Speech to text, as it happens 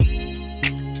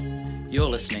You're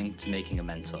listening to Making a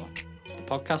Mentor, the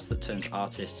podcast that turns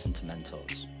artists into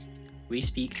mentors. We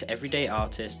speak to everyday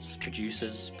artists,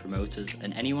 producers, promoters,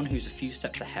 and anyone who's a few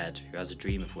steps ahead who has a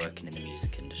dream of working in the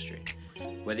music industry.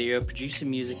 Whether you're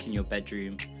producing music in your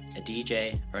bedroom, a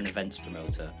DJ, or an events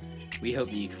promoter, we hope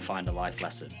that you can find a life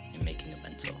lesson in making a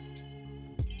mentor.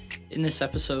 In this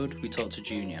episode, we talk to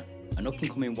Junior, an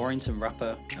up-and-coming Warrington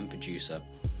rapper and producer.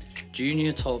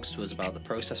 Junior talks to us about the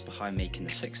process behind making the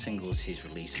 6 singles he's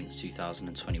released since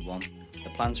 2021, the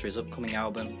plans for his upcoming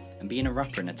album, and being a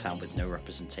rapper in a town with no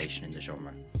representation in the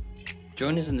genre.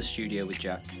 Join us in the studio with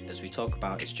Jack as we talk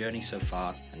about his journey so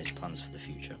far and his plans for the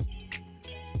future.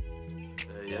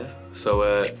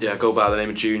 I go by the name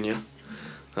of Junior.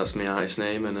 That's my artist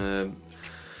name, and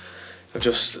I've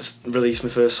just released my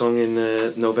first song in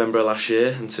November last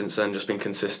year, and since then just been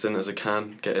consistent as I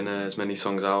can, getting as many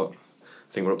songs out.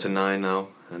 I think we're up to 9 now,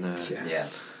 and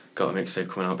got a mixtape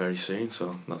coming out very soon,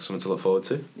 so that's something to look forward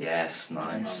to. Yes,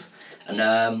 nice. And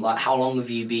how long have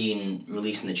you been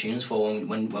releasing the tunes for?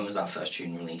 When was that first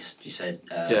tune released? You said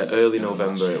early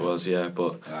November it was,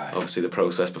 but obviously the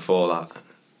process before that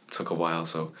took a while.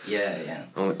 So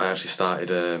I actually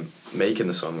started making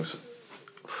the songs.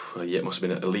 It must have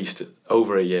been at least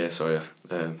over a year.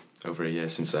 Over a year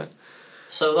since then.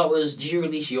 So did you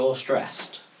release You're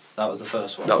Stressed? That was the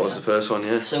first one. That was the first one,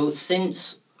 yeah. So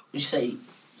since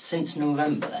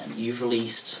November, then you've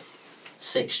released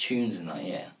 6 tunes in that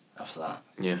year. After that.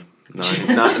 Yeah,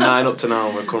 9 up to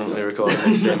now. We're currently recording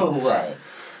this. No way.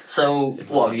 So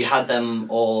what have you had them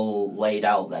all laid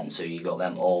out then? So you got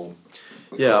them all.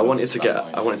 Yeah, I wanted to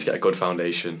get a good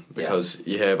foundation because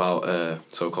you hear about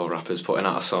so-called rappers putting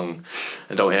out a song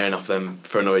and don't hear enough of them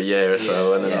for another year or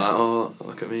so, and then they're like, oh,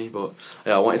 look at me. But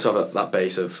yeah, I wanted to have that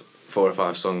base of 4 or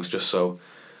 5 songs just so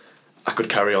I could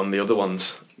carry on the other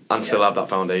ones and still have that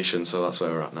foundation. So that's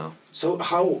where we're at now. So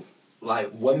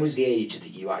when was the age that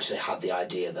you actually had the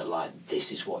idea that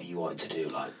this is what you wanted to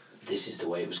do, this is the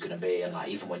way it was going to be, and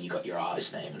even when you got your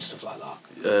artist name and stuff like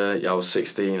that? I was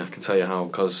 16. I can tell you how,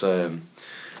 because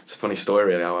it's a funny story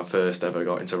really how I first ever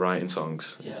got into writing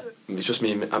songs. Yeah. It's just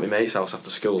me at my mate's house after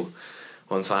school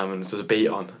one time, and there's a beat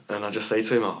on, and I just say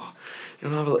to him, "Oh, you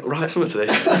want to write something to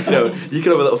this? You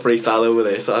can have a little freestyle over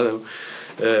this." I know.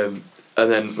 And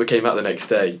then we came out the next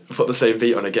day, put the same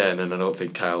beat on again, and I don't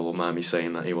think Kyle will mind me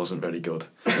saying that he wasn't very good.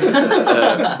 But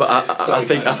I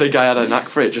think I had a knack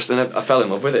for it, and I fell in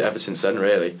love with it ever since then,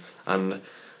 really. And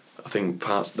I think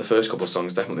the first couple of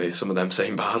songs, definitely some of them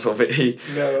same bars will be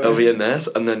in there.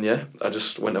 And then I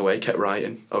just went away, kept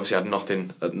writing. Obviously, I had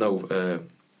nothing, no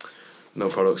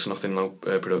products, nothing, no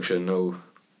production, no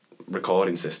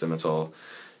recording system at all.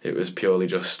 It was purely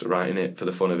just writing it for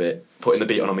the fun of it, putting the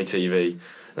beat on my TV.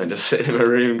 And just sitting in my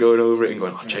room, going over it and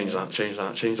going, change that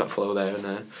flow there and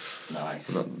there. Nice.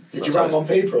 Did you write them on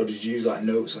paper or did you use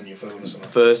notes on your phone or something?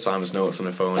 First time was notes on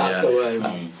the phone. That's the way,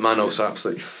 man. My notes are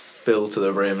absolutely filled to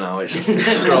the brim now. It's just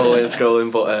scrolling.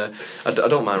 But I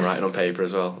don't mind writing on paper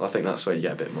as well. I think that's where you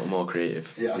get a bit more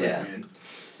creative. Yeah.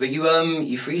 But you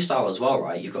freestyle as well,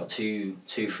 right? You've got two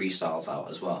freestyles out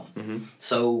as well. Mm-hmm.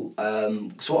 So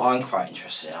what I'm quite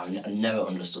interested in, I've never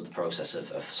understood the process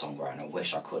of songwriting. I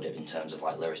wish I could have in terms of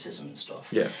lyricism and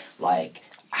stuff. Yeah.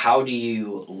 How do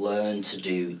you learn to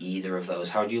do either of those?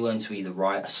 How do you learn to either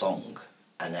write a song,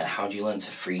 and then how do you learn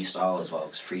to freestyle as well?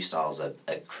 Because freestyle's a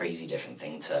crazy different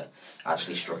thing to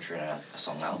actually structuring a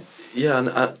song out. Yeah,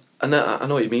 and I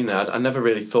know what you mean there. I never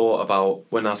really thought about,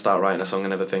 when I start writing a song, I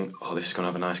never think, oh, this is going to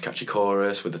have a nice catchy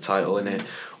chorus with the title in it,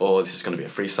 or this is going to be a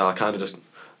freestyle. I kind of just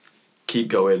keep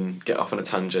going, get off on a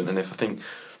tangent, and if I think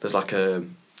there's a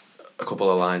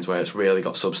couple of lines where it's really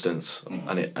got substance,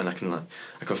 and I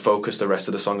can focus the rest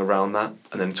of the song around that,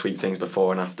 and then tweak things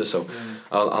before and after. So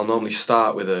I'll normally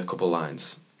start with a couple of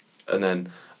lines, and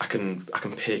then I can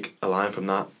pick a line from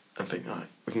that and think, all right,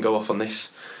 we can go off on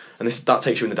this. And that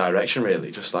takes you in the direction,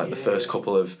 really, just the first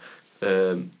couple of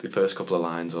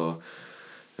lines, or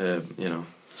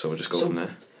so we'll just go from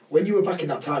there. When you were back in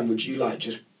that time, would you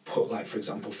just put for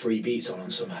example 3 beats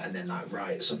on something and then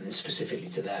write something specifically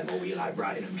to them, or were you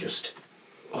writing them just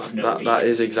off no beat? That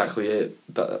is exactly it.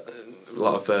 That a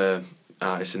lot of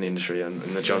artists in the industry and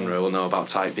in the genre will know about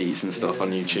type beats and stuff on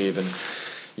YouTube, and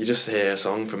you just hear a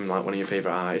song from one of your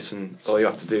favourite artists, and all you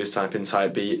have to do is type in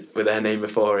type beat with their name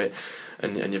before it,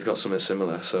 and you've got something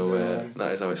similar. So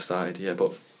that is how it started. Yeah,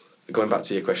 but going back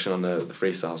to your question on the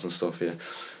freestyles and stuff,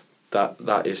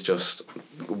 that is just,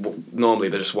 normally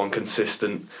they're just one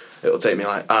consistent. It'll take me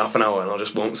half an hour, and I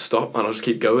just won't stop, and I'll just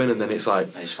keep going, and then it's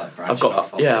I've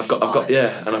got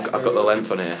the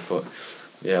length on here, but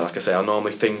yeah, like I say, I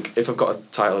normally think if I've got a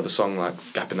title of a song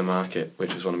like Gap in the Market,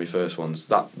 which was one of my first ones,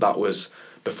 that was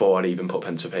before I'd even put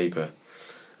pen to paper,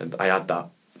 and I had that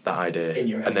idea, in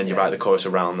your head, and then you write the chorus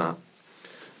around that,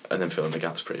 and then fill in the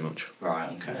gaps pretty much.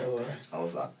 Right, okay. No way. I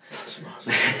love that. That's smart.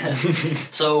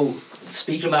 So,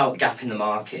 speaking about Gap in the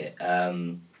Market,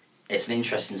 it's an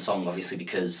interesting song, obviously,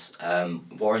 because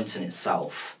Warrington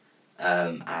itself,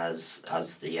 as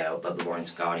the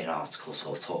Warrington Guardian article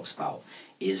sort of talks about,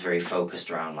 is very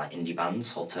focused around like indie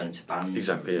bands, alternative bands,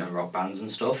 Exactly, yeah. and rock bands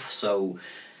and stuff. So,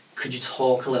 could you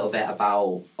talk a little bit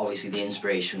about obviously the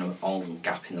inspiration on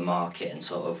Gap in the Market and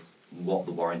sort of what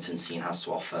the Warrington scene has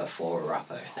to offer for a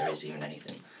rapper, if there is even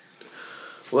anything?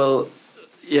 Well,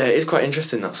 yeah, it's quite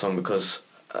interesting, that song, because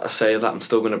I say that I'm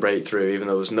still going to break through even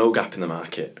though there's no gap in the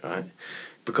market, right?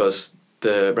 Because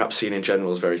the rap scene in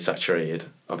general is very saturated.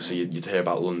 Obviously, you'd hear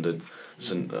about London,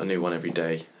 there's a new one every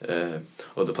day,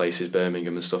 other places,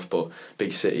 Birmingham and stuff, but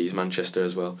big cities, Manchester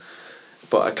as well.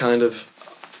 But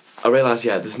I realised,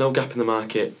 yeah, there's no gap in the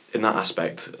market in that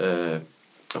aspect,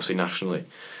 obviously nationally,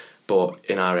 but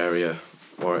in our area,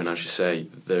 Warrington, as you say,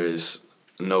 there is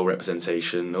no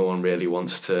representation. No one really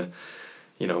wants to,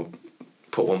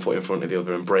 put one foot in front of the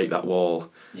other and break that wall,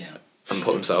 and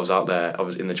put themselves out there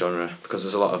in the genre, because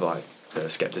there's a lot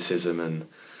of skepticism and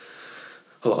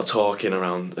a lot of talking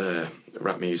around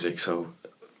rap music. So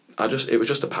it was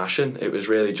just a passion. It was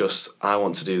really just, I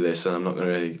want to do this, and I'm not going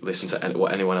to really listen to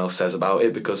what anyone else says about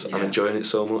it, because I'm enjoying it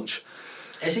so much.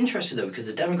 It's interesting though, because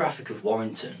the demographic of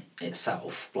Warrington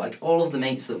itself, like all of the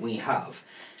mates that we have,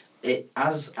 it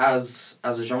as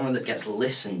a genre that gets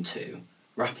listened to,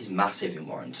 rap is massive in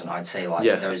Warrington. I'd say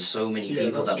there is so many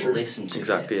people that listen to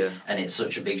it, and it's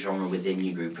such a big genre within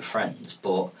your group of friends.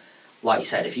 But like you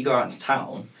said, if you go out to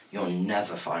town, you're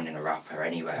never finding a rapper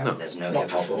anywhere. No. There's no hip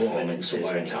hop performances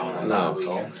or anything like that at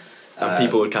all. And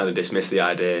people would kind of dismiss the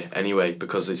idea anyway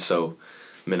because it's so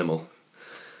minimal.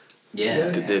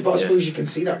 But I suppose you can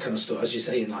see that kind of stuff, as you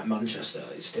say, in like Manchester.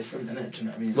 It's different, isn't it? Do you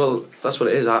know what I mean? Well, that's what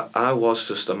it is. I was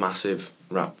just a massive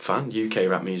rap fan, UK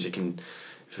rap music, and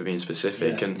for being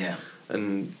specific,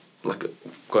 and like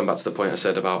going back to the point I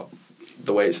said about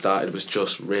the way it started was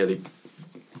just really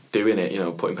doing it,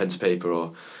 putting pen to paper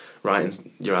or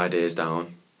writing your ideas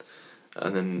down,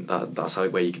 and then that's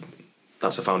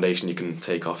that's a foundation you can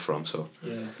take off from. So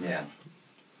mad.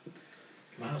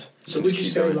 So would you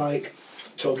say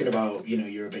talking about,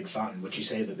 you're a big fan, would you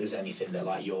say that there's anything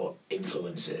that your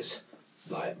influences,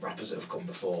 rappers that have come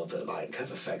before, that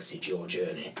have affected your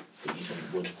journey that you think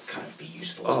would kind of be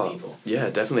useful to people? Yeah,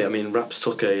 definitely. I mean, rap's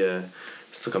took a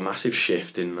massive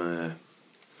shift in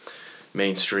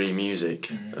mainstream music.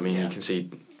 I mean, you can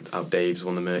see how Dave's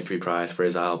won the Mercury Prize for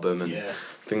his album and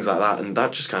things like that, and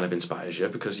that just kind of inspires you,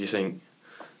 because you think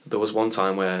there was one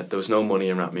time where there was no money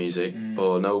in rap music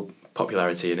or no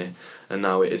popularity in it, and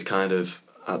now it is kind of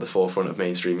at the forefront of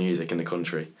mainstream music in the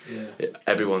country.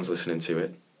 Everyone's listening to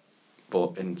it,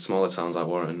 but in smaller towns like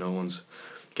Warrington, no one's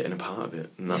getting a part of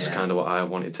it, and that's kind of what I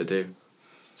wanted to do.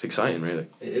 It's exciting, really.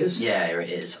 It is. Yeah, it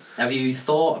is. Have you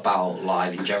thought about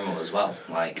live in general as well?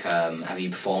 Have you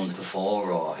performed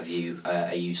before, or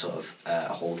are you sort of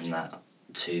holding that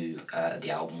to the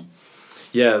album?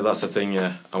 Yeah, that's the thing.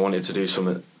 Yeah, I wanted to do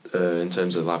something in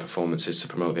terms of live performances to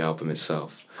promote the album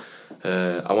itself.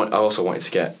 I also wanted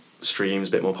to get streams,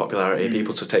 a bit more popularity,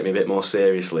 people to take me a bit more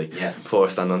seriously before I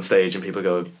stand on stage and people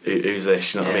go, who's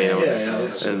this, you know what I mean?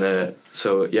 And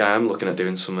so I'm looking at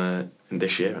doing some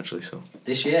this year actually. So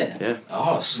this year? Yeah.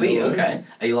 Oh, sweet. Okay.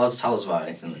 Are you allowed to tell us about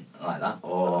anything like that,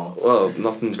 or? Well,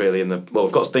 nothing's really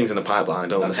we've got things in the pipeline. I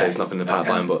don't want to say it's nothing in the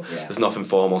pipeline, but there's nothing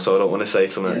formal, so I don't want to say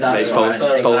some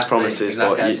false promises.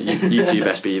 Exactly. But you two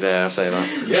best be there. I say that.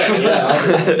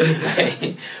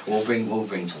 Hey, we'll bring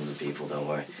tons of people. Don't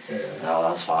worry. No,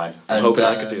 that's fine. I'm hoping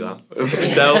I could do that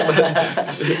myself.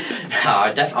 No,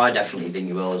 I definitely think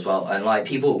you will as well. And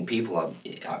people are,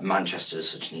 Manchester is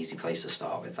such an easy place to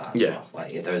start with that. As well.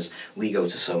 We go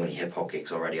to so many hip hop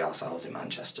gigs already ourselves in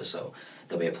Manchester, so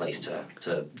there'll be a place to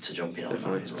jump in on that as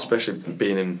well. Especially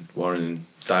being in Warrington,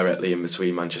 directly in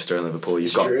between Manchester and Liverpool,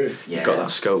 you've got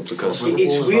that scope, because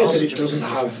it's weird that it doesn't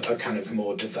have a kind of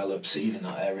more developed scene in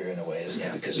that area in a way, isn't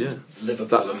it? Because of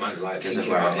Liverpool and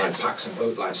thinking about Packs and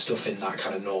Boat, stuff in that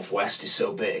kind of northwest is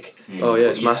so big.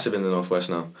 It's massive in the northwest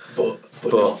now. But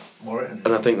not Warrington.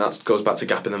 And I think that goes back to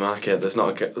gap in the market. There's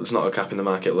not a gap in the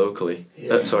market locally.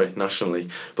 Nationally,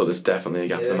 but there's definitely a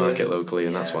gap in the market locally,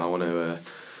 and that's what I want to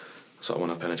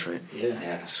penetrate.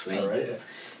 Yeah, sweet. All right.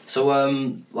 So,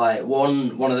 like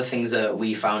one of the things that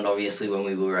we found, obviously, when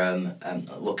we were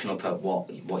looking up at what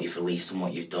you've released and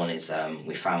what you've done is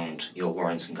we found your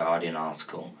Warrington Guardian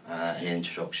article, an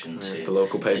introduction to the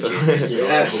local paper. Yes.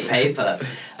 Local paper.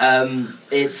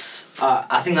 It's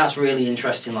I think that's really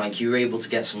interesting. Like, you were able to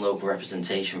get some local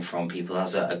representation from people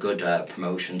as a good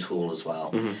promotion tool as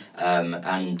well.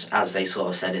 And as they sort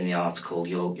of said in the article,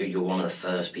 you're one of the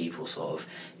first people sort of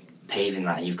paving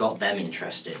that, and you've got them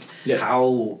interested. Yeah.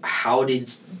 How did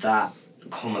that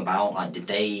come about? Like, did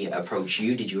they approach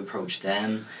you? Did you approach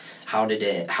them? How did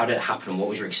it happen? What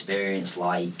was your experience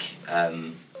like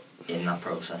in that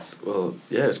process? Well,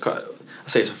 yeah, I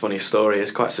say it's a funny story.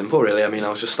 It's quite simple, really. I mean, I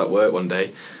was just at work one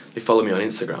day. They followed me on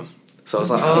Instagram. So I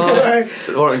was like,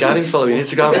 the Warrington Guardian's following me on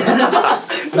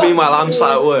Instagram. Meanwhile, I'm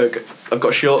sat at work. I've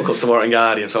got shortcuts to Warrington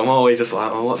Guardian, so I'm always just like,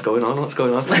 oh, what's going on?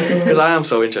 Because I am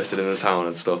so interested in the town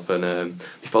and stuff. And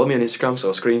they followed me on Instagram, so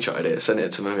I screenshotted it, sent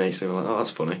it to my mates, and they were like, oh,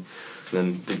 that's funny. And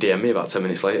then they DM me about 10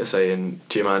 minutes later saying,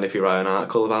 do you mind if we write an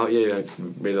article about you? I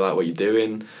really like what you're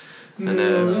doing. And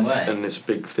and it's a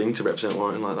big thing to represent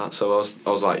Warrington like that. So I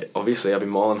was like, obviously, I'd be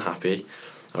more than happy.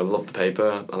 I love the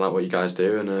paper. I like what you guys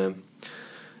do, and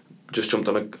just jumped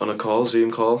on a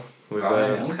Zoom call with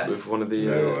one of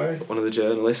the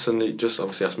journalists, and he just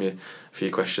obviously asked me a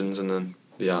few questions, and then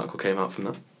the article came out from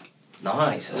that.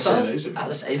 Nice. Isn't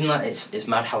that it's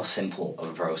mad how simple of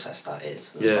a process that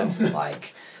is as well.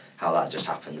 Like, how that just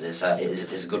happens is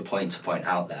a good point to point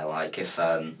out there. Like, if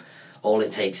all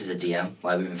it takes is a DM,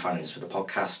 like we've been finding this with the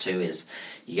podcast too, is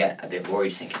you get a bit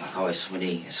worried thinking like, oh, is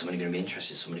somebody going to be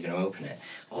interested? Is somebody going to open it?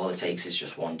 All it takes is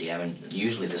just one DM, and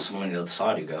usually there's someone on the other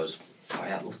side who goes, oh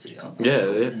yeah, I'd love to do that.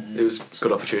 It was a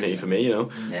good opportunity for me,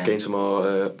 gain some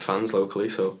more fans locally.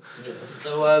 So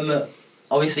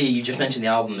obviously you just mentioned the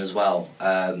album as well,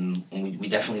 and we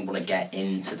definitely want to get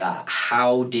into that.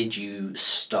 How did you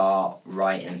start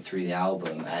writing through the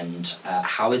album, and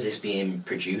how is this being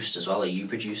produced as well? Are you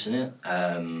producing it?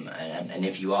 And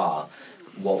if you are,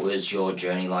 what was your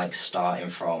journey like starting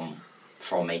from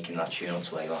making that tune up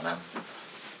to where you are now?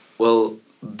 Well,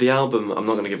 the album, I'm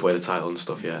not going to give away the title and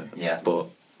stuff yet. Yeah. But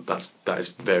that is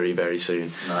very, very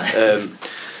soon. Nice.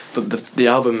 But the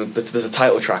album, there's a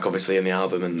title track obviously in the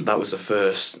album, and that was the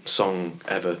first song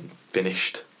ever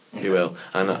finished, if you will.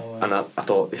 And I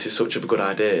thought, this is such a good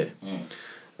idea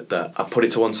that I put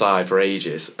it to one side for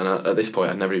ages. And at this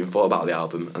point, I'd never even thought about the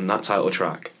album. And that title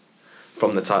track,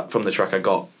 from the track I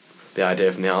got the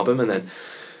idea from the album, and then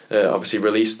obviously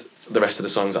released the rest of the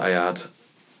songs that I had.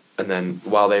 And then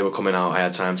while they were coming out, I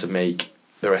had time to make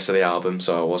the rest of the album,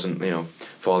 so I wasn't,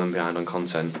 falling behind on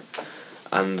content.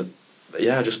 And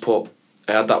yeah, I just I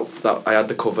had I had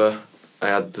the cover, I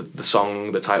had the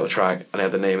song, the title track, and I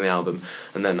had the name of the album,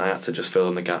 and then I had to just fill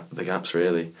in the gaps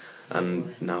really.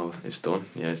 And now it's done.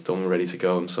 Yeah, it's done, ready to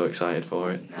go. I'm so excited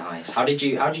for it. Nice. How did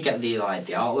you get the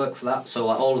artwork for that? So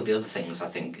all of the other things, I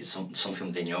think, is something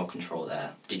within your control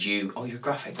there. Did you? Oh, you're a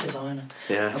graphic designer.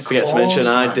 Yeah. Forget to mention,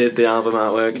 I did the album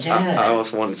artwork. Yeah. I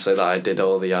also wanted to say that I did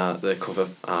all the art, the cover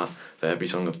art for every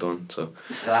song I've done. So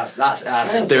that's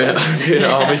doing it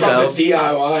all myself.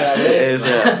 DIY. It is.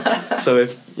 Yeah. So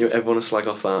if you ever want to slag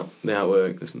off the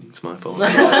artwork, it's my fault.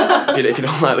 if you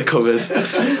don't like the covers.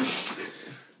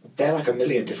 They're like a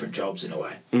million different jobs in a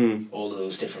way. All of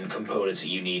those different components that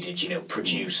you needed,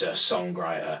 producer,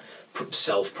 songwriter,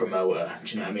 self-promoter,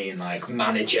 do you know what I mean? Like,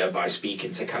 manager by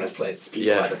speaking to kind of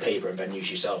people like the paper and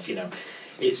venues yourself,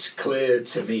 It's clear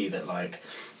to me that, like,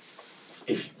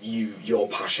 if your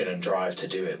passion and drive to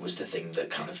do it was the thing that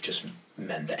kind of just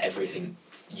meant that everything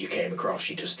you came across,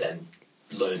 you just then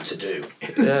learned to do.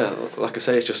 Yeah, like I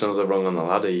say, it's just another rung on the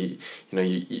ladder.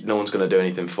 No one's going to do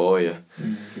anything for you.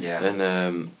 Yeah.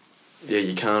 And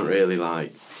you can't really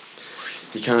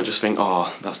you can't just think,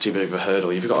 oh, that's too big of a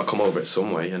hurdle. You've got to come over it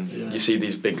some way. And you see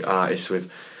these big artists with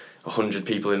 100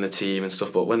 people in the team and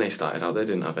stuff, but when they started out, they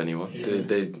didn't have anyone. Yeah.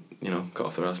 They got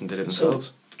off their ass and did it themselves.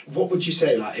 So, what would you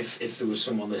say, like, if there was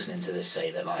someone listening to this,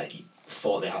 say that, like,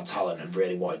 thought they had talent and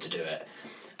really wanted to do it,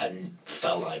 and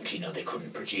felt like, they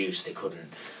couldn't produce,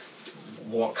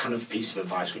 what kind of piece of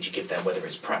advice would you give them, whether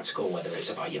it's practical, whether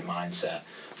it's about your mindset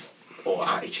or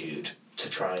attitude, to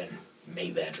try and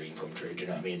make their dream come true? Do you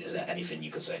know what I mean? Is there anything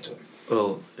you could say to them?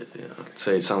 Well, I'd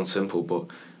say it sounds simple, but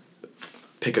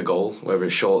pick a goal, whether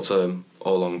it's short term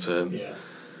or long term. Yeah.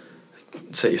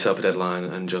 Set yourself a deadline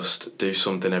and just do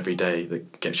something every day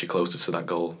that gets you closer to that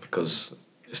goal, because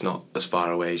it's not as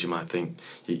far away as you might think.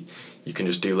 You can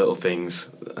just do little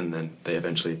things, and then they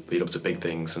eventually lead up to big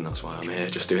things, and that's why I'm here,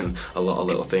 just doing a lot of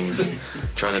little things,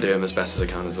 trying to do them as best as I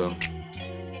can as well.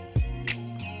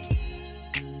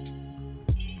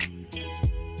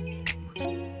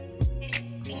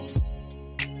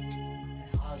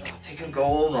 can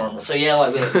go on. So yeah,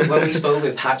 like when we spoke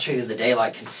with Patrick the other day,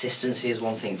 like consistency is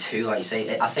one thing too. Like you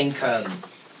say, I think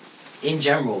in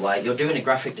general, like you're doing a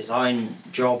graphic design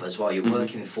job as well. You're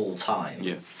working full time.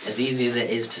 Yeah. As easy as it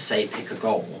is to say pick a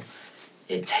goal,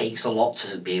 it takes a lot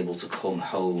to be able to come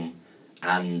home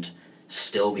and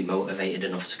still be motivated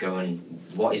enough to go and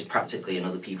what is practically in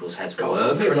other people's heads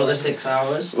work for another 6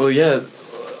 hours. Well, yeah.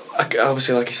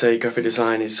 Obviously, like you say, graphic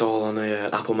design is all on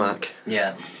the Apple Mac.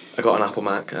 Yeah. I got an Apple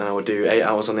Mac, and I would do 8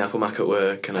 hours on the Apple Mac at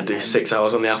work, and I'd do 6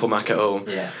 hours on the Apple Mac at home.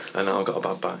 Yeah. And now I've got a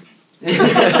bad back.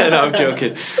 No, I'm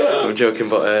joking,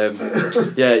 but I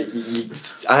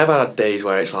have had days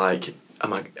where it's like,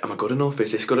 am I good enough?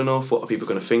 Is this good enough? What are people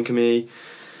going to think of me?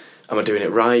 Am I doing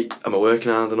it right? Am I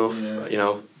working hard enough? Yeah. You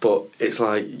know, but it's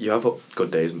like you have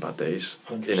good days and bad days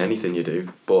 100%. in anything you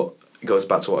do. But it goes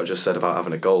back to what I just said about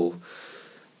having a goal.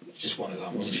 Just want it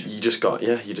that much. You just got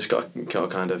to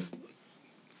kind of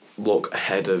look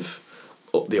ahead of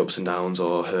the ups and downs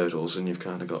or hurdles, and you've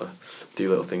kind of got to do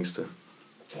little things to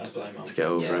get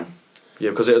over them.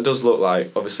 Yeah, because it does look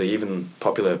like, obviously, even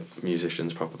popular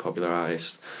musicians, popular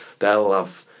artists, they'll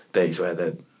have days where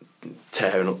they're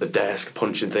tearing up the desk,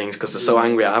 punching things because they're so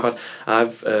angry. I've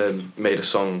made a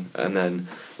song and then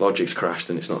Logic's crashed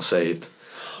and it's not saved.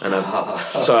 And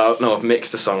I've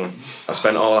mixed a song. I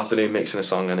spent all afternoon mixing a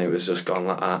song and it was just gone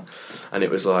like that. And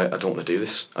it was like, I don't want to do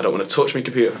this. I don't want to touch my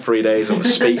computer for 3 days. I don't want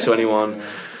to speak to anyone. Yeah.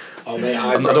 Oh mate,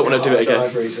 I don't want to do it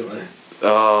again. Recently.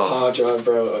 Oh. Hard drive,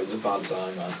 bro. It was a bad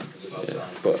time, man. It was a bad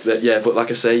time. But like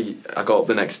I say, I got up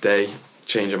the next day,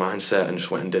 changed my mindset, and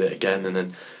just went and did it again. And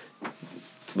then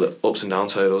the ups and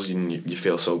downs, hurdles, you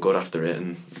feel so good after it,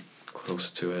 and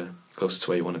closer to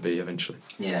where you want to be eventually.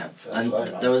 Yeah, and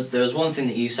there was one thing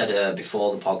that you said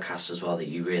before the podcast as well that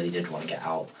you really did want to get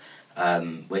out,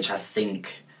 which I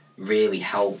think really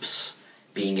helps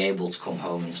being able to come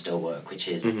home and still work, which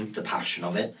is the passion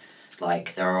of it.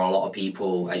 Like, there are a lot of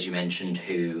people, as you mentioned,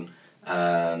 who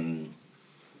might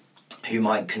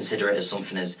consider it as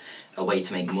something as a way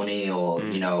to make money or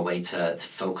a way to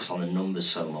focus on the numbers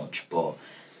so much, but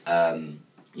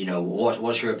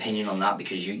what's your opinion on that?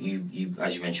 Because you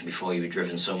as you mentioned before, you were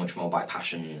driven so much more by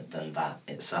passion than that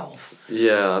itself.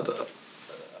 Yeah,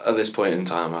 at this point in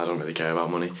time, I don't really care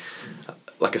about money.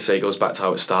 Like I say, it goes back to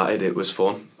how it started. It was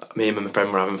fun. Me and my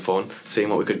friend were having fun, seeing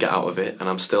what we could get out of it, and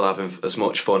I'm still having as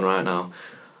much fun right now,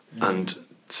 and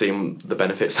seeing the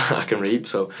benefits that I can reap.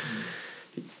 So,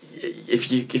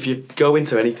 if you go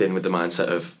into anything with the mindset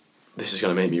of this is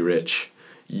going to make me rich,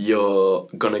 you're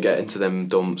going to get into them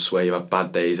dumps where you have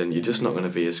bad days and you're just not going to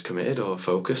be as committed or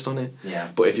focused on it. Yeah.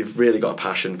 But if you've really got a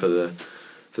passion for the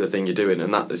thing you're doing,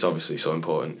 and that is obviously so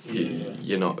important,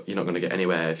 you're not going to get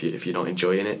anywhere if you're not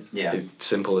enjoying it. Yeah. It's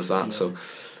simple as that. Yeah. So,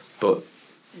 but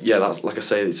yeah, that's, like I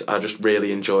say, I just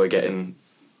really enjoy getting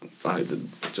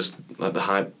the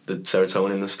hype, the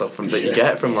serotonin and stuff that you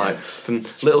get from from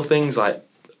little things. Like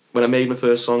when I made my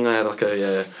first song, I had like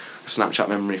a Snapchat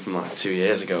memory from like 2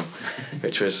 years ago,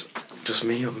 which was just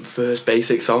me on my first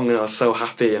basic song, and I was so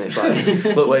happy. And it's like,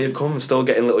 look where you've come, still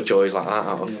getting little joys like that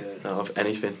out of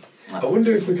anything. I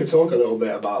wonder if we could talk a little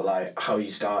bit about like how you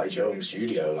started your home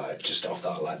studio, like just off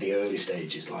that, like the early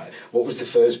stages. Like, what was the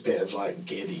first bit of like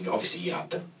gear that you obviously you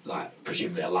had to like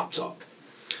presumably a laptop?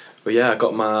 Well, yeah, I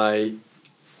got my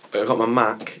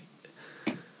Mac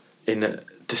in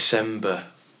December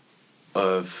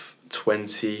of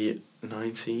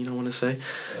 2019, I want to say,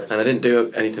 and I didn't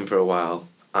do anything for a while,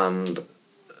 and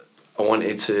I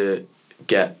wanted to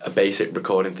get a basic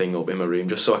recording thing up in my room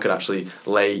just so I could actually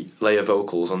layer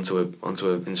vocals onto an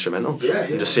instrumental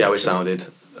and just see how it sounded.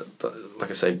 Like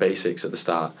I say, basics at the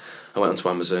start. I went onto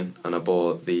Amazon and I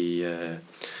bought the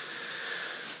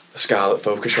Scarlett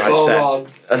Focusrite set. God.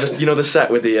 I just the set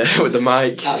with the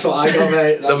mic. That's what I got,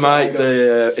 mate. That's the mic,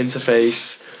 the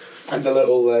interface, and the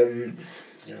little.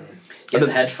 You get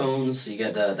the headphones, you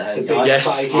get the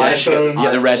headphones. Headphones.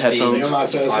 Yeah, the red headphones.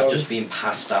 I've just been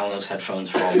passed down those headphones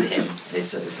from him.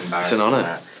 It's embarrassing. It's an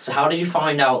honour. So how did you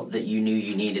find out that you knew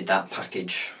you needed that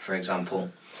package, for example?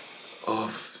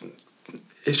 Oh,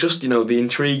 it's just, the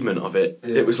intriguement of it.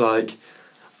 Yeah. It was like,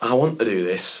 I want to do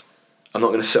this. I'm not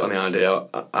going to sit on the idea.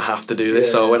 I have to do this.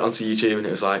 Yeah. So I went onto YouTube and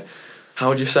it was like,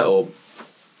 how do you set up?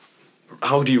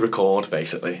 How do you record,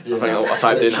 basically? Yeah. I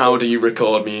typed in, how do you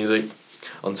record music?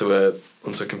 Onto a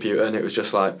computer, and it was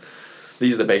just like,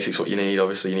 these are the basics what you need.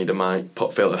 Obviously you need a mic,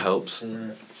 pop filter helps,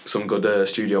 some good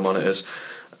studio monitors,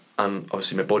 and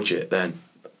obviously my budget then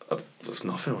was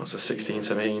nothing. I was 16,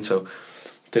 17, so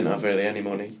didn't have really any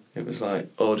money. It was like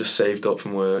all just saved up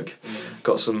from work.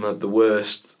 Got some of the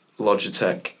worst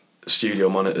Logitech studio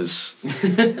monitors,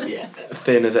 Yeah.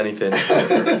 thin as anything,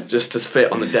 just to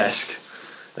fit on the desk.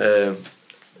 And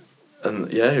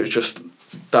yeah, it was just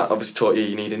that obviously taught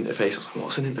you need interface. I was like,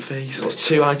 what's an interface? What's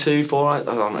 2i2, 4i? I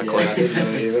don't know. I didn't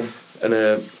know even.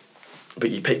 And but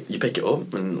you pick it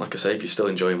up, and like I say, if you're still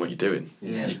enjoying what you're doing,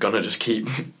 you're gonna just keep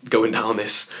going down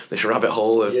this rabbit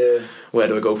hole of where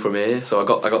do I go from here. So I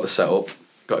got the setup,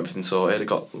 got everything sorted, I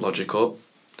got Logic up,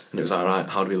 and it was like, right,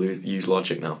 how do we use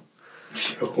Logic now?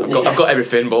 I've got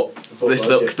everything, but this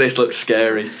looks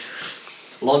scary.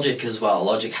 Logic as well.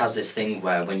 Logic has this thing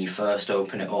where when you first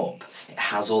open it up, it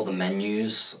has all the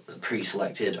menus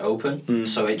pre-selected open,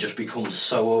 so it just becomes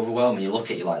so overwhelming. You look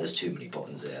at it like there's too many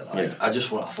buttons here. Like, I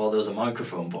thought there was a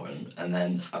microphone button, and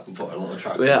then I can put a little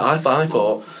track. Yeah, I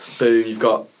thought, boom, you've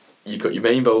got your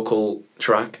main vocal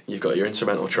track, you've got your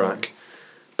instrumental track,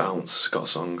 bounce, got a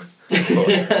song.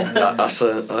 I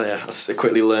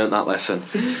quickly learnt that lesson.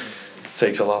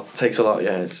 Takes a lot.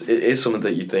 Yeah, it is something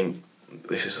that you think,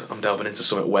 I'm delving into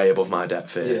something way above my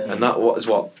depth here, and that is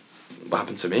what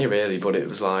happened to me really. But it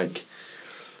was like,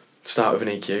 start with an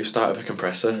EQ, start with a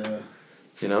compressor,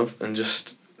 you know, and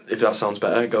just if that sounds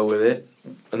better, go with it.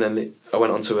 And then I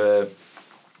went on to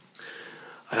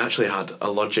I actually had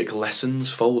a Logic lessons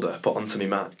folder put onto my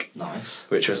Mac. Nice.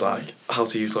 Which was like, how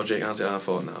to use Logic, I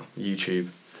thought, no, YouTube.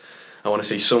 I want to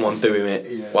see someone doing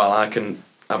it while I can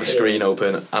have a screen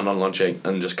open and on Logic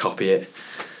and just copy it.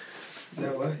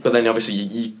 No way. But then obviously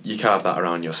you carve that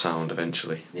around your sound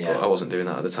eventually. Yeah. But I wasn't doing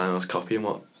that at the time. I was copying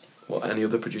what any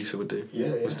other producer would do.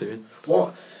 Was doing.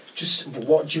 What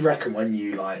do you reckon when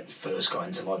you like first got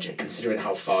into Logic, considering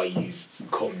how far you've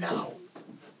come now?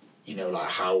 You know,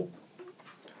 like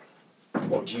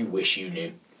what do you wish you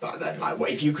knew back then? Like, what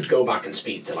if you could go back and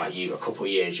speak to like you a couple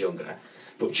of years younger,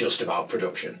 but just about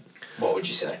production? What would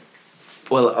you say?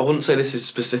 Well, I wouldn't say this is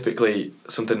specifically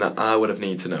something that I would have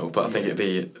needed to know, but I think it'd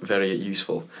be very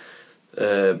useful.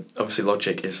 Obviously,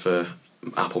 Logic is for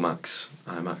Apple Macs,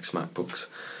 iMacs, MacBooks,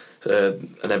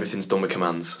 and everything's done with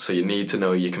commands. So you need to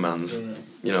know your commands.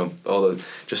 You know,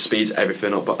 just speeds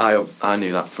everything up. But I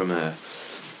knew that from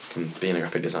being a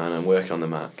graphic designer and working on the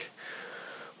Mac.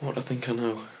 What do I think I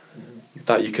know?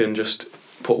 That you can just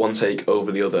put one take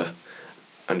over the other,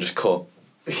 and just cut.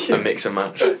 And mix and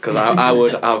match, because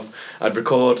I'd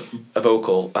record a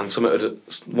vocal and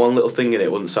one little thing in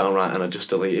it wouldn't sound right, and I'd just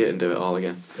delete it and do it all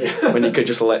again. When you could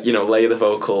just lay the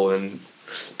vocal and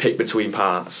pick between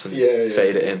parts and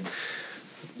fade it in.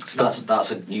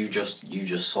 You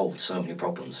just solved so many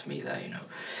problems for me there, you know.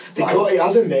 It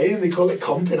has a name. They call it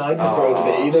comping. I've never heard of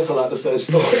it either for like the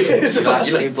first 4 years. You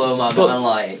actually blow my mind.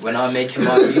 Like when I'm making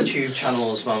my YouTube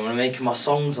channels, when I'm making my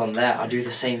songs on there, I do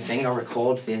the same thing. I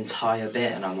record the entire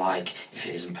bit, and I'm like, if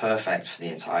it isn't perfect for the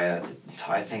entire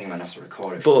thing, I'm gonna have to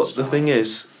record it. But the thing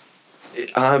is,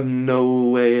 I'm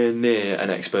nowhere near an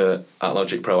expert at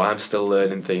Logic Pro. I'm still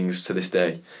learning things to this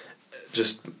day.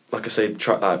 Just like I say,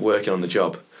 working on the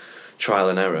job, trial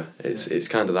and error. It's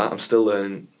kind of that. I'm still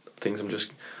learning things. I'm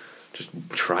just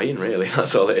trying, really.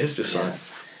 That's all it is. Like.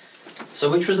 So,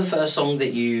 which was the first song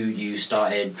that you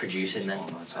started producing then?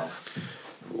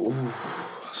 Ooh,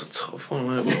 that's a tough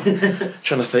one.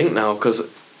 Trying to think now, because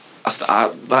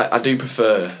I do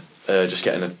prefer just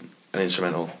getting an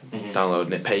instrumental,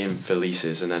 downloading it, paying for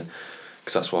leases, and then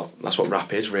because that's what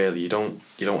rap is really. You don't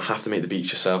have to make the beats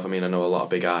yourself. I mean, I know a lot of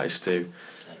big artists do.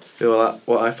 Well,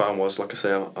 what I found was, like I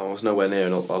say, I was nowhere near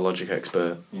a Logic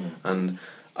expert, and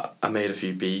I made a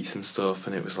few beats and stuff,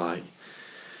 and it was like,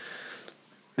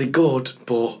 they're good,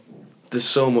 but there's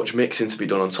so much mixing to be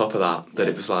done on top of that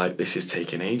it was like, this is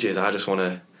taking ages. I just want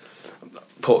to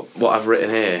put what I've written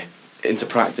here into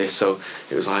practice. So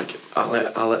it was like,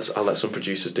 I'll let some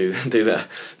producers do that.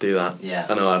 Yeah.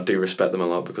 I know I do respect them a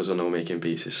lot, because I know making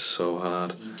beats is so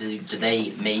hard. Do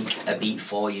they make a beat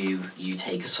for you? You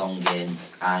take a song in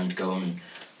and go and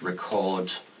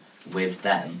record with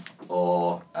them,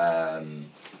 or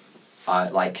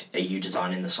are you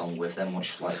designing the song with them?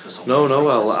 What's like the song? No.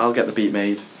 I'll get the beat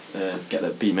made.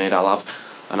 I'll have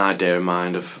an idea in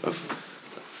mind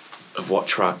of what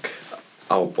track,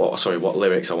 what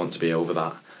lyrics I want to be over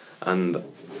that, and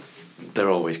they're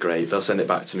always great. They'll send it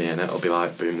back to me, and it'll be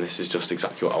like, boom, this is just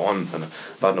exactly what I want, and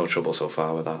I've had no trouble so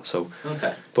far with that. So,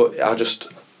 okay. But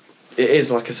it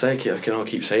is like I say, I can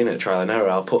keep saying it, trial and error.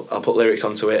 I'll put lyrics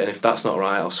onto it, and if that's not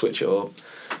right, I'll switch it up.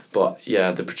 But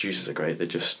yeah, the producers are great. They're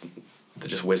just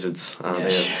wizards, aren't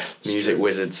they? Music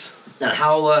wizards. And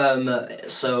how,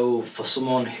 so for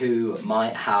someone who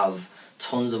might have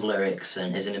tons of lyrics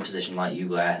and is in a position like you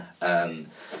where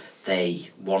they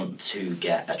want to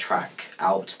get a track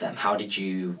out to them. How did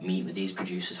you meet with these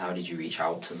producers? How did you reach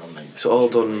out to them? And it's all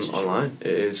done online. It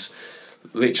is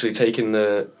literally taking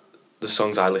the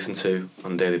songs I listen to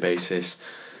on a daily basis,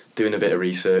 doing a bit of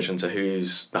research into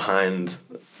who's behind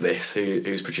this,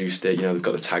 who's produced it. You know, they've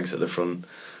got the tags at the front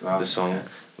of the song. Okay.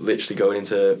 Literally going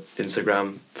into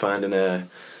Instagram, finding their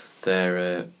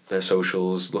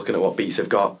socials, looking at what beats they've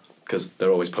got, because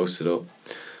they're always posted up,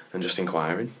 and just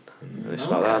inquiring. And it's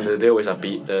like that. And they always have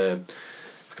like a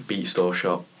beat store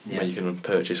shop where you can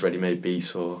purchase ready-made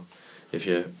beats, or if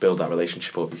you build that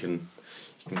relationship up, you can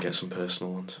get some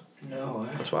personal ones. No way.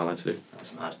 That's what I like to do.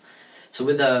 That's mad. So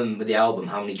with the album,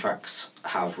 how many tracks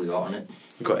have we got on it?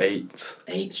 We've got 8.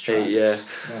 8 tracks. 8, yeah.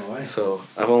 No way. So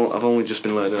I've only just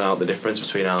been learning out the difference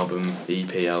between album,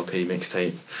 EP, LP,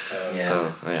 mixtape. Yeah.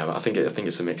 So yeah, but I think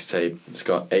it's a mixtape. It's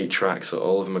got 8 tracks, so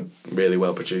all of them are really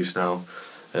well produced now.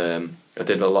 I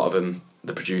did a lot of them,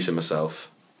 the producing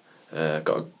myself. Got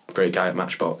a great guy at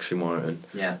Matchbox in Warrington.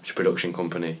 Yeah. Which is a production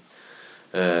company.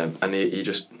 And he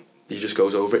just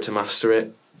goes over it to master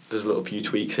it. There's a little few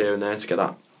tweaks here and there to get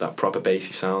that proper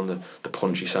bassy sound, the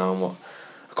punchy sound. What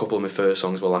a couple of my first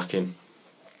songs were lacking.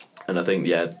 And I think,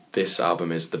 this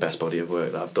album is the best body of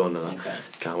work that I've done, and I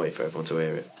can't wait for everyone to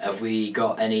hear it. Have we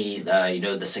got any,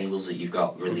 the singles that you've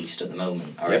got released at the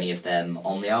moment? Are any of them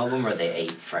on the album, or are they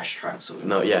 8 fresh tracks?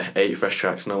 No, 8 fresh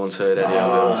tracks. No one's heard any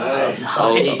of them.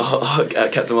 Nice. I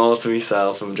kept them all to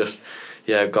myself. I'm just,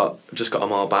 I've got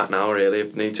them all back now. Really,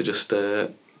 I need to just, tell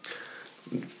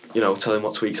him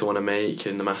what tweaks I want to make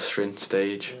in the mastering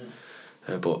stage.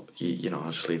 But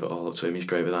I'll just leave it all up to him. He's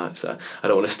great with that. So I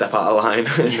don't want to step out of line and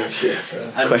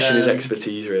question his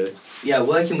expertise, really. Yeah,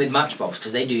 working with Matchbox,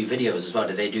 because they do videos as well.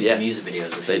 Do they do the music videos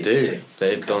with you? They do. Too?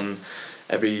 They've done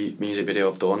every music video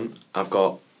I've done. I've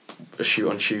got a shoot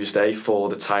on Tuesday for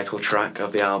the title track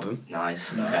of the album.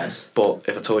 Nice. But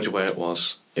if I told you where it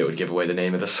was, it would give away the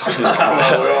name of the song. And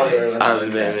the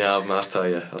name of the album. I'll tell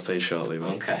you shortly.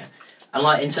 Man. Okay.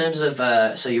 And in terms of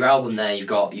so your album there, you've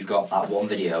got that one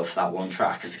video for that one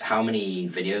track. How many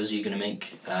videos are you gonna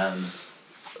make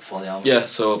for the album? Yeah,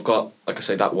 so I've got, like I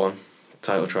say, that one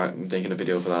title track. I'm making a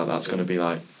video for that. That's gonna be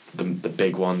like the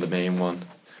big one, the main one.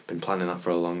 Been planning that for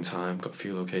a long time. Got a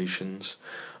few locations.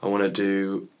 I want to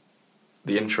do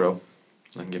the intro.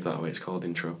 I can give that away. It's called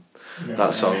Intro. No.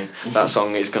 That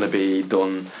song is gonna be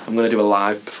done. I'm gonna do a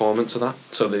live performance of that.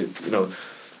 So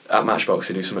at Matchbox,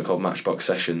 they do something called Matchbox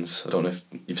Sessions. I don't know if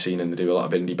you've seen them. They do a lot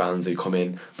of indie bands. They come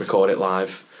in, record it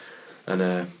live,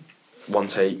 and one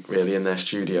take really in their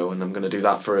studio. And I'm going to do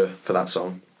that for that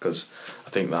song, because I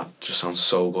think that just sounds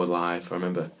so good live. I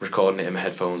remember recording it in my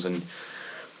headphones and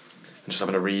just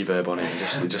having a reverb on it.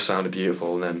 It just sounded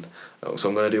beautiful. And then so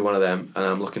I'm going to do one of them, and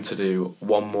I'm looking to do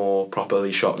one more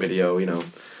properly shot video. Like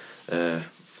the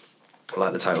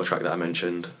title track that I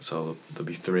mentioned. So there'll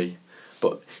be 3.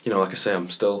 But, like I say, I'm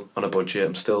still on a budget.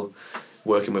 I'm still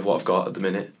working with what I've got at the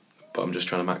minute. But I'm just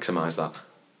trying to maximise that.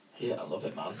 Yeah, I love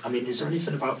it, man. I mean, is there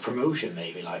anything about promotion,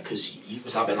 maybe? Because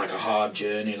was that been like a hard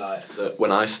journey?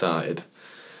 When I started,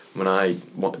 my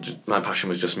passion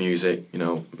was just music,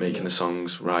 making the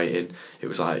songs, writing. It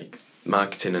was like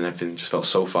marketing and everything just felt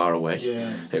so far away.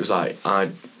 Yeah. It was like, I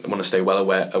want to stay well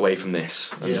away from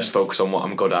this and just focus on what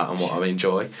I'm good at and what I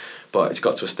enjoy. But it's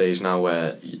got to a stage now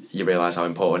where you realise how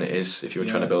important it is if you were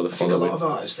trying to build a following. I think a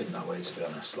lot of artists think that way, to be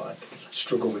honest.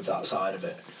 Struggle with that side of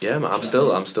it. Yeah, man. I'm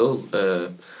still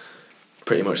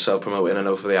pretty much self-promoting. I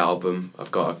know for the album,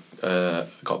 I've got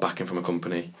backing from a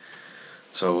company,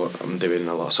 so I'm doing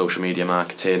a lot of social media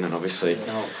marketing and obviously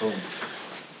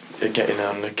getting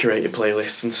on the curated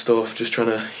playlists and stuff. Just trying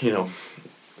to,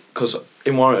 because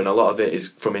in Warrington a lot of it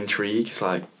is from intrigue. It's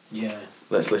like,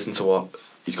 let's listen to what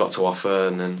he's got to offer,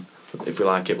 and then if we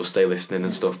like it, we'll stay listening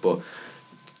and stuff. But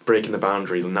breaking the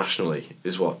boundary nationally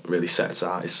is what really sets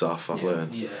artists off, I've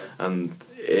learned. Yeah. And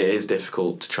it is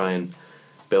difficult to try and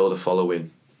build a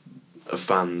following of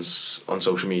fans on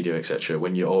social media, etc.,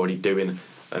 when you're already doing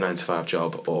a 9-to-5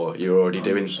 job, or you're already 100%.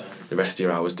 Doing the rest of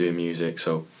your hours doing music.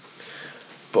 So,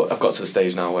 but I've got to the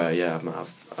stage now where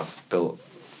I've built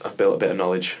a bit of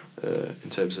knowledge in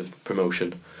terms of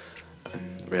promotion,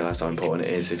 and realise how important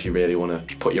it is if you really want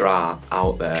to put your art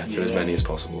out there to as many as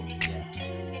possible.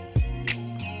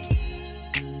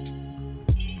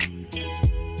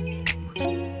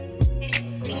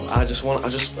 I just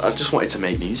wanted to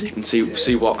make music and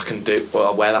see what I can do,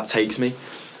 or where that takes me.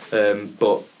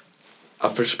 But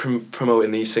I've just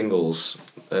promoting these singles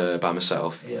by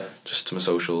myself, just to my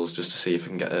socials, just to see if I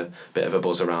can get a bit of a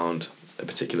buzz around a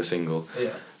particular single.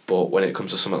 Yeah. But when it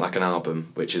comes to something like an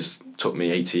album, which took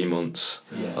me 18 months,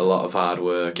 a lot of hard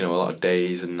work, a lot of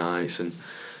days and nights and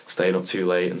staying up too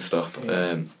late and stuff.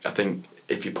 Yeah. I think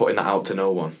if you're putting that out to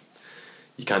no one,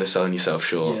 you're kind of selling yourself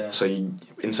short. Yeah. So you,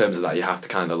 in terms of that, you have to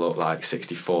kind of look like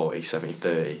 60-40,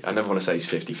 70-30. I never want to say it's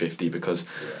 50-50 because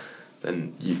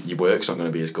then your work's not going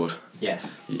to be as good. Yeah.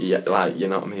 Like, you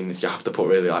know what I mean? You have to put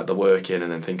really like the work in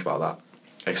and then think about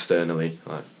that externally,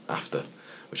 like after,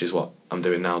 which is what I'm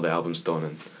doing now. The album's done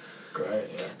and. Great,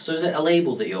 yeah. So is it a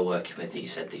label that you're working with that you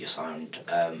said that you signed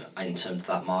in terms of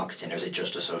that marketing, or is it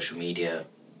just a social media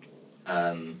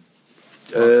ideal?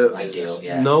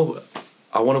 Yeah. No,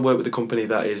 I want to work with a company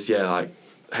that is like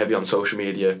heavy on social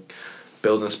media,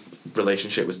 building a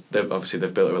relationship with. They've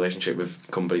built a relationship with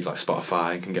companies like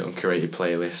Spotify and can get on curated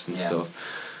playlists and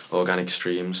stuff, organic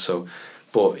streams. So,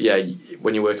 but yeah,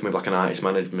 when you're working with like an artist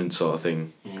management sort of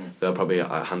thing, they'll probably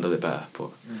handle it better.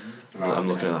 But I'm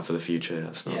looking at that for the future.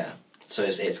 That's not. Yeah. So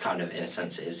it's kind of, in a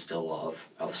sense, it is still a lot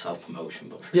of self-promotion,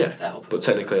 but for yeah. But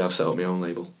technically, I've set up my own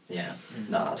label. Yeah.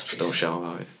 No, that's just don't shout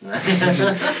about it.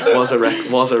 was a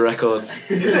record.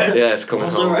 Yeah, it's coming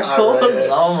home. Was a record?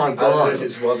 Oh my god. As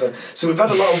if it was a. So we've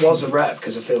had a lot of was a rep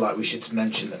because I feel like we should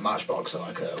mention that Matchbox are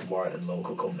like a Warrington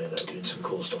local company that are doing some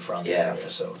cool stuff around the area.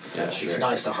 So it's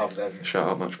nice to have them. Shout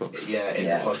out Matchbox. Yeah, in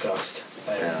the podcast.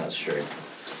 Yeah, that's true.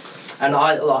 And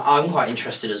I'm quite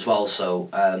interested as well. So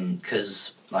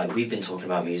because. Like, we've been talking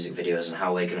about music videos and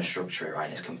how we're going to structure it, right?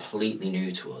 And it's completely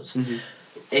new to us. Mm-hmm.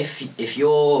 If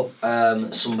you're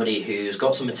somebody who's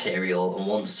got some material and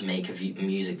wants to make a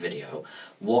music video,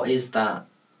 what is that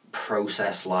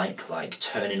process like? Like,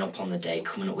 turning up on the day,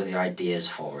 coming up with the ideas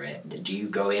for it? Do you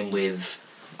go in with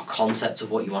a concept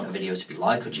of what you want a video to be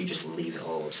like, or do you just leave it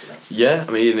all up to them? Yeah,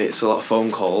 I mean, it's a lot of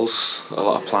phone calls, a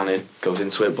lot of planning goes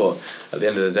into it, but at the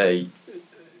end of the day,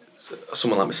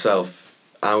 someone like myself,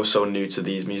 I was so new to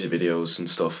these music videos and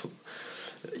stuff.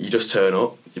 You just turn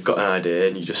up, you've got an idea,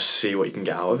 and you just see what you can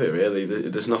get out of it, really.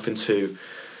 There's nothing to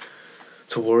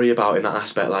worry about in that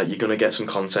aspect. Like, you're going to get some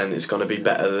content, it's going to be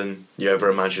better than you ever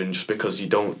imagined, just because you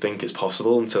don't think it's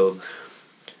possible until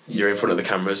you're in front of the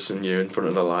cameras and you're in front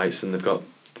of the lights and they've got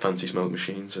fancy smoke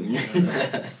machines. And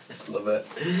love it.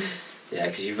 Yeah,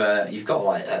 because you've got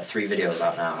like 3 videos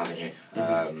out now, haven't you?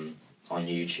 On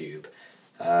YouTube.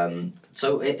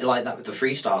 So like that with the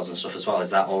freestyles and stuff as well,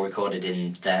 is that all recorded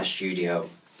in their studio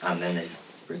and then they've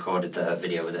recorded the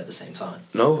video with it at the same time?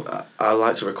 No, I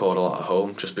like to record a lot at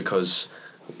home just because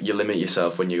you limit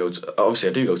yourself when you go to... Obviously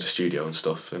I do go to studio and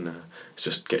stuff and it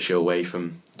just gets you away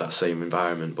from that same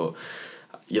environment, but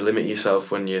you limit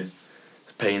yourself when you're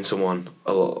paying someone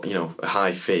a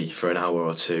high fee for an hour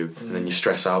or two and then you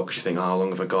stress out because you think, how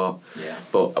long have I got? Yeah.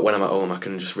 But when I'm at home I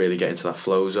can just really get into that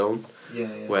flow zone. Yeah.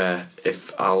 Where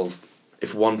if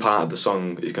one part of the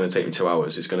song is going to take me 2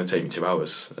 hours, it's going to take me 2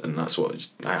 hours, and that's what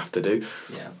I have to do.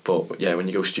 Yeah. But yeah, when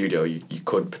you go studio, you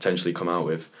could potentially come out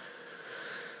with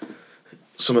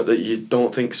something that you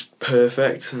don't think's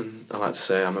perfect, and I like to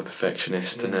say I'm a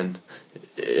perfectionist. And then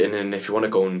if you want to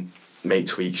go and make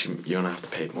tweaks, you're gonna have to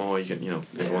pay more.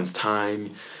 Everyone's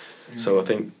time. So I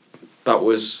think I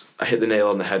hit the nail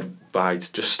on the head by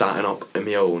just starting up in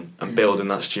my own and building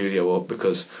that studio up,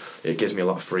 because it gives me a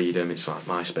lot of freedom. It's like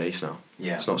my space now.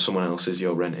 Yeah. It's not someone else's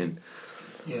you're renting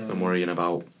and worrying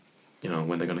about,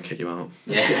 when they're going to kick you out.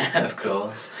 Yeah, of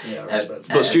course. Yeah, I respect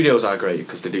but studios are great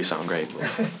because they do sound great.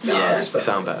 Yeah. They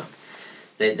sound better.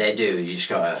 They do. You just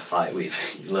gotta, like, we've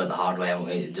learned the hard way, haven't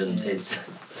we? It's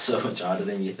so much harder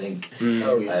than you think.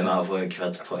 Oh, yeah. The amount of work you've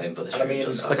had to put in, but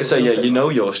like I say, you know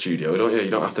your studio, don't you?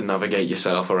 You don't have to navigate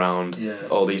yourself around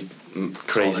all these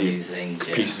crazy things,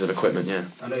 pieces of equipment. Yeah.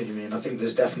 I know what you mean. I think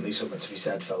there's definitely something to be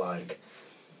said for like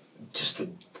just the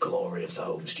glory of the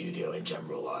home studio in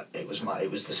general. Like it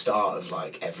was the start of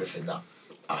like everything that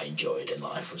I enjoyed in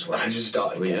life was when I just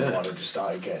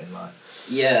started getting like.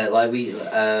 Yeah, like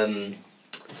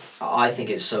I think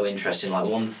it's so interesting. Like,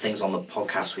 one of the things on the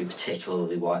podcast we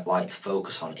particularly like to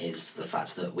focus on is the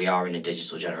fact that we are in a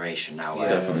digital generation now. Yeah,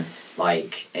 definitely.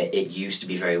 Like, it used to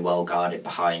be very well guarded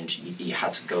behind. You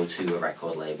had to go to a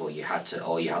record label. You had to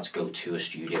go to a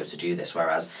studio to do this.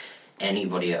 Whereas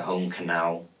anybody at home can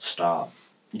now start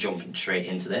jumping straight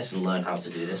into this and learn how to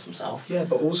do this themselves. Yeah,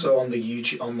 but also on the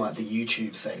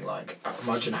YouTube thing, like,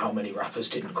 imagine how many rappers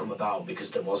didn't come about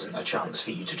because there wasn't a chance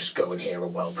for you to just go and hear a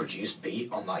well-produced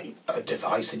beat on like a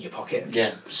device in your pocket and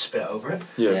just spit over it.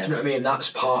 Yeah. Do you know what I mean?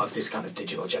 That's part of this kind of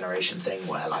digital generation thing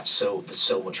where like there's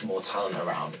so much more talent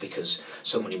around because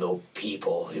so many more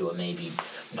people who are maybe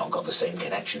not got the same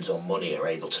connections or money are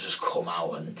able to just come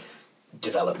out and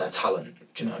develop their talent.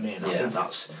 Do you know what I mean? I think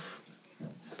that's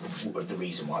the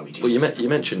reason why we do. Well, you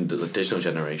mentioned the digital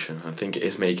generation. I think it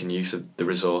is making use of the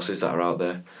resources that are out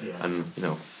there, and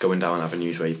going down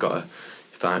avenues where you've got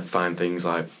find things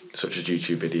like such as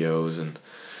YouTube videos and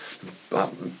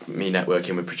me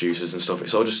networking with producers and stuff.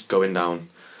 It's all just going down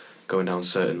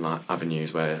certain like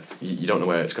avenues where you don't know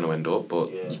where it's going to end up,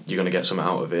 but you're going to get something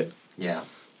out of it. Yeah.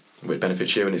 Which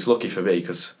benefits you, and it's lucky for me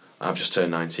because I've just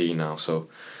turned 19 now, so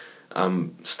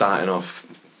I'm starting off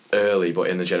early, but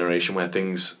in the generation where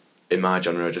things in my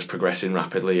genre are just progressing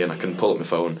rapidly, and I can pull up my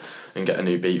phone and get a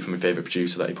new beat from my favourite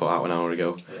producer that he put out an hour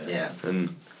ago. Yeah.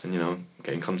 And you know,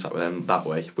 get in contact with them that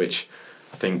way, which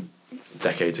I think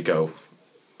decades ago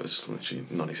was literally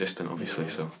non-existent, obviously.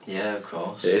 So yeah, of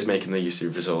course, it is making the use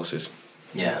of resources.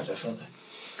 Yeah, definitely.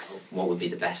 What would be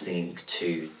the best thing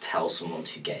to tell someone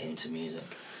to get into music?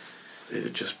 It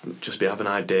would just be have an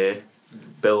idea,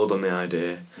 build on the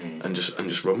idea, and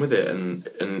just run with it.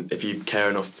 And if you care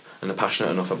enough and are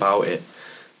passionate enough about it,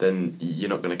 then you're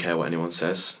not going to care what anyone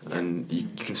says, and you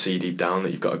can see deep down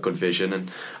that you've got a good vision.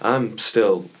 And I'm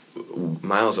still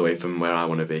miles away from where I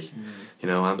want to be. You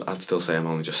know, I'd still say I'm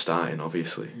only just starting,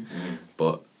 obviously.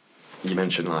 But you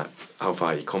mentioned like how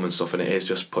far you come and stuff, and it is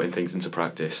just putting things into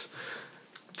practice,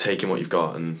 taking what you've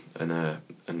got, and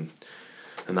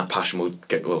that passion will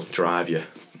drive you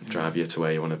to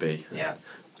where you want to be. Yeah.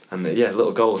 And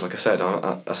little goals. Like I said,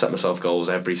 I set myself goals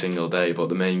every single day, but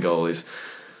the main goal is,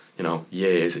 you know,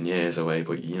 years and years away.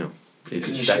 But you know, it's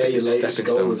Can you share your latest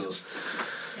goal with us?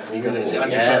 Have you got it?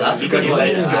 That's a good one,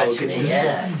 actually.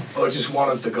 Or just one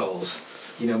of the goals.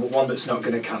 You know, one that's not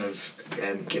going to kind of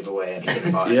give away anything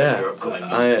about your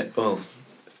upcoming.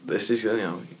 This is, you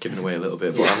know, giving away a little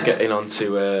bit, but I'm getting on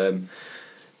to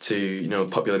you know,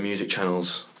 popular music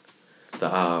channels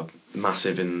that are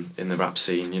massive in the rap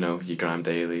scene. You know, your Grime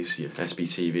Dailies, your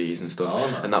SBTVs and stuff. Oh,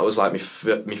 nice. And that was like my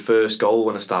first goal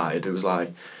when I started. It was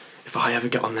like, if I ever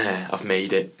get on there, I've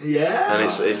made it. Yeah. And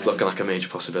it's looking like a major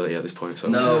possibility at this point. So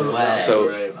no way.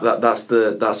 So that's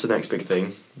the next big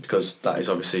thing, because that is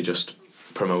obviously just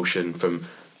promotion from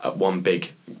one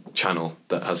big channel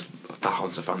that has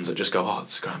thousands of fans that just go, oh,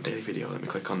 it's a Grime Daily video, let me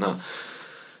click on that.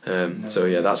 So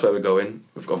yeah, that's where we're going.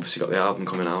 We've obviously got the album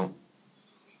coming out.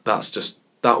 That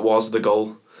was the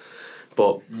goal.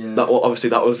 But that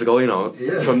was the goal, you know.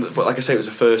 Yeah. But like I say, it was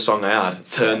the first song I had.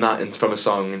 Turn that from a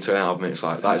song into an album. It's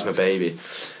like, that is my baby.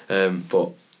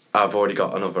 But I've already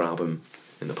got another album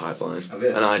in the pipeline.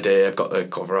 An idea. I've got the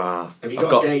cover art. Have you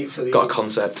got a date for the? Got a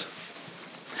concept.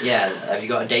 Yeah. Have you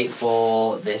got a date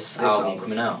for this album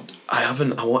coming out? I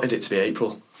haven't. I wanted it to be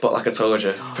April. But like I told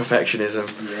you, perfectionism.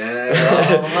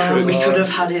 Yeah. We should have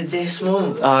had it this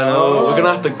month. I know. We're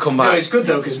gonna have to come back. No, it's good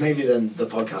though, because maybe then the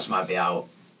podcast might be out.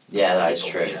 Yeah, that is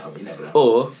true. You know, you never know.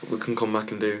 Or we can come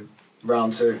back and do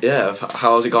round 2. Yeah,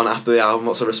 how's it gone after the album?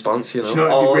 What's the response? You know. Do you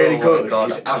know what'd be really good?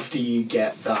 Because after you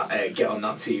get that, get on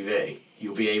that TV,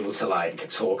 you'll be able to like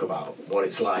talk about what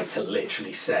it's like to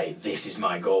literally say, "This is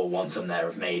my goal. Once I'm there,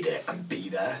 I've made it," and be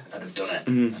there and have done it,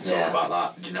 and talk about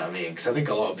that. Do you know what I mean? Because I think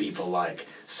a lot of people like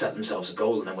set themselves a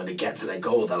goal, and then when they get to their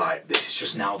goal, they're like, "This is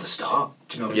just now the start."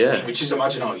 Do you know what I mean? Which is,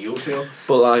 imagine how you'll feel.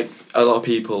 But like a lot of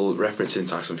people referencing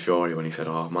Tyson Fury when he said,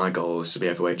 "Oh, my goal is to be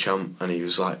heavyweight champ," and he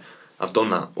was like, "I've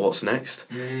done that. What's next?"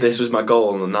 This was my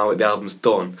goal, and now that the album's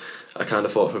done, I kind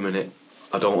of thought for a minute,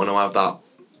 I don't want to have that.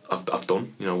 I've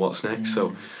done. You know, what's next? So,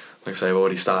 like I say, I've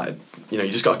already started. You know,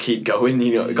 you just got to keep going.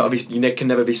 You know, you can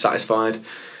never be satisfied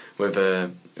with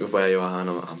where you are. And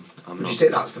I'm Would you say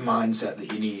that's the mindset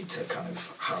that you need to kind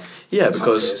of have? Yeah,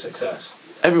 because success.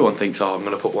 Everyone thinks, "Oh, I'm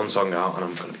going to put one song out and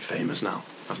I'm going to be famous now.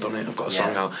 I've done it. I've got a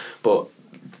song out." But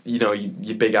you know,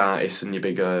 your big artists and your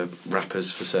bigger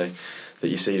rappers, for say, that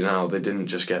you see now, they didn't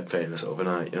just get famous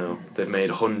overnight. You know, they've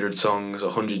made 100 songs,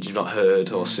 100 you've not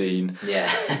heard or seen.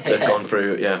 Yeah. They've gone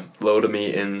through load of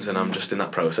meetings, and I'm just in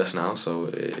that process now. So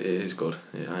it is good.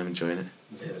 Yeah, I'm enjoying it.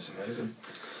 Yeah, it's amazing.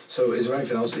 So is there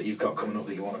anything else that you've got coming up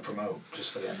that you want to promote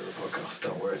just for the end of the podcast?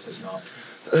 Don't worry if there's not.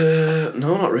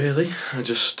 No, not really. I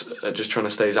just trying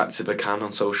to stay as active as I can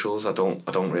on socials. I don't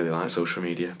really like social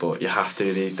media, but you have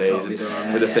to these days. With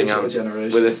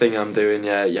the thing I'm doing,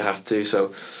 you have to.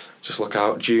 So just look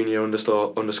out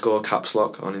junior__ caps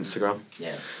lock on Instagram.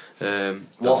 Yeah.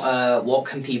 What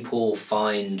can people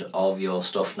find of your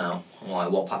stuff now? Like,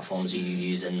 what platforms are you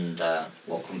using, and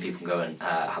what can people go and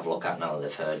have a look at now that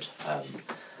they've heard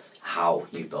how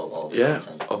you built all this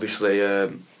content? Obviously,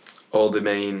 all the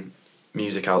main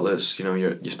music outlets, you know,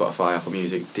 your Spotify, Apple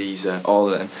Music, Deezer,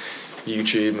 all of them,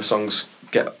 YouTube. My songs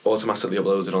get automatically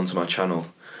uploaded onto my channel,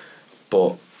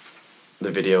 but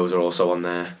the videos are also on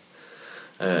there.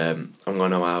 I'm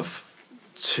going to have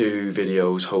 2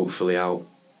 videos hopefully out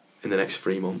in the next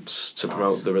 3 months to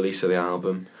promote the release of the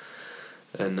album,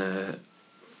 and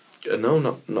No,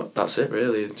 not. That's it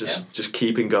really. Just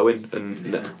keeping going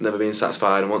and never being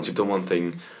satisfied. And once you've done one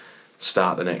thing,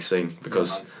 start the next thing,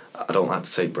 because I don't like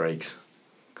to take breaks,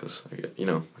 because I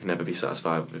can never be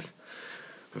satisfied with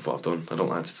what I've done. I don't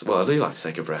like to. Well, I do like to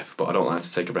take a breath, but I don't like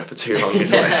to take a breath for too long.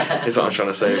 Is what I'm trying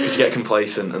to say. Because you get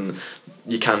complacent, and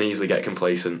you can easily get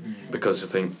complacent because you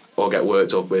think, or get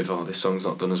worked up with, this song's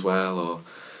not done as well,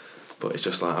 but it's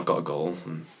just like, I've got a goal,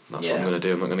 and that's what I'm going to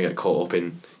do. I'm not going to get caught up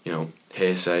in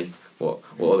hearsay, what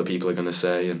other people are going to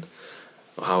say, and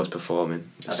how it's performing.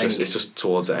 It's just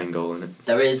towards the end goal, isn't it?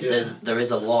 There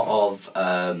is a lot of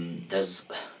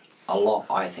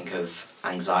I think of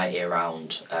anxiety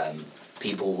around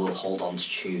people will hold on to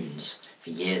tunes for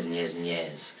years and years and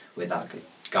years with that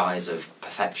guise of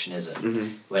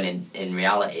perfectionism, when in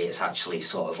reality it's actually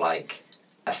sort of like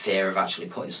a fear of actually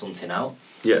putting something out.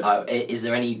 Is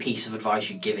there any piece of advice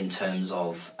you give in terms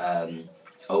of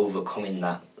overcoming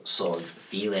that sort of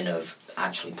feeling of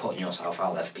actually putting yourself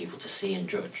out there for people to see and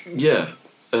judge?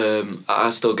 I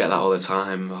still get that all the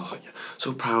time.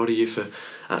 So proud of you for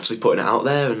actually putting it out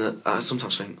there, and I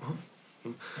sometimes think,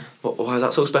 why is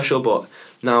that so special? But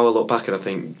now I look back and I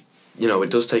think, it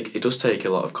does take a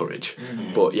lot of courage,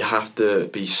 but you have to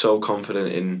be so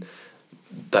confident in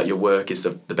that your work is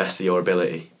the best of your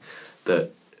ability,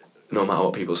 that no matter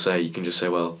what people say, you can just say,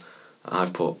 well,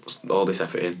 I've put all this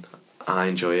effort in, I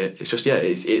enjoy it. It's just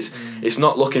it's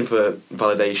not looking for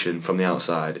validation from the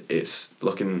outside, it's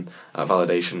looking at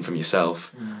validation from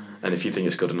yourself, and if you think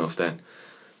it's good enough, then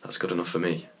that's good enough for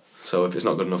me. So if it's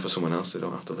not good enough for someone else, they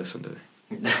don't have to listen, do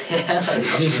they? Yeah,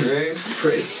 that's true.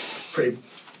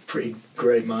 Pretty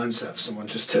great mindset for someone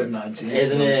just turned 19.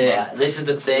 Isn't it? Yeah. This is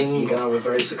the thing. You can have a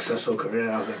very successful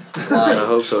career, I think. I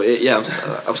hope so.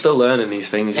 I'm still learning these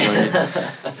things.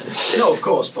 No, of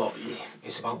course, but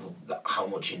it's about how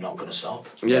much you're not going to stop.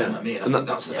 You know what I mean? I think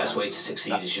that's the best way to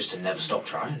succeed, is just to never stop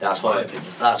trying. That's what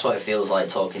it feels like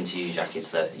talking to you, Jack. It's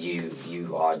that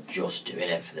you are just doing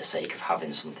it for the sake of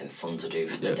having something fun to do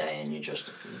for the day, and you're just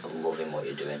loving what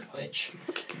you're doing, which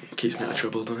keeps me out of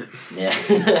trouble, doesn't it? Yeah.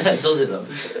 Does it though?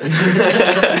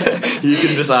 You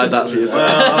can decide that for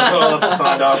yourself. Well, that's what I'll have to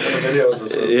find out from the videos, I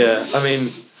suppose. Yeah, I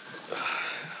mean,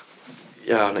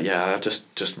 I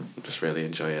just really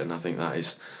enjoy it, and I think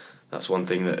that's one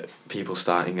thing that people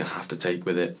starting have to take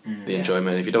with it, the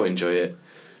enjoyment. If you don't enjoy it,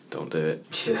 don't do it,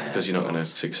 because you're not going to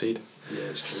succeed. Yeah,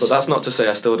 it's true. But that's not to say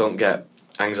I still don't get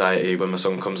anxiety when my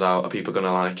song comes out. Are people going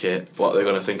to like it? What are they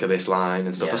going to think of this line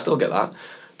and stuff? I still get that,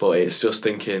 but it's just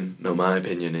thinking, no, my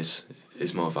opinion is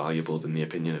more valuable than the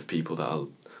opinion of people that are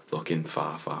looking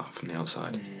far, far from the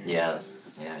outside. Yeah,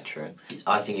 true.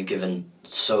 I think you've given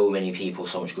so many people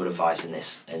so much good advice in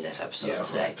this episode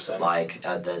today. 100%. Like,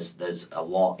 there's a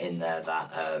lot in there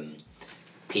that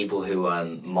people who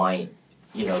might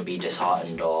be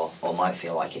disheartened or might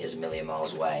feel like it is a million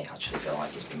miles away actually feel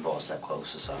like it's been brought a step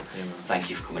closer. So thank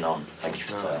you for coming on. Thank you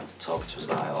for talking to us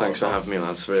about it. Thanks for having me,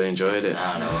 lads. Really enjoyed it.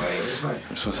 No worries. I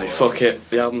just want to say, fuck it.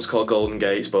 The album's called Golden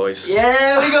Gates, boys.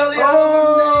 Yeah, we got the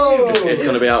album. It's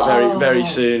going to be out very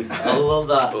soon. I love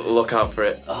that. Look out for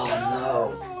it. Oh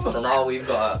no. So now we've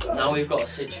got a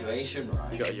situation,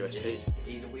 right? You got a USB.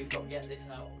 Either we've got to get this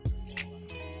out.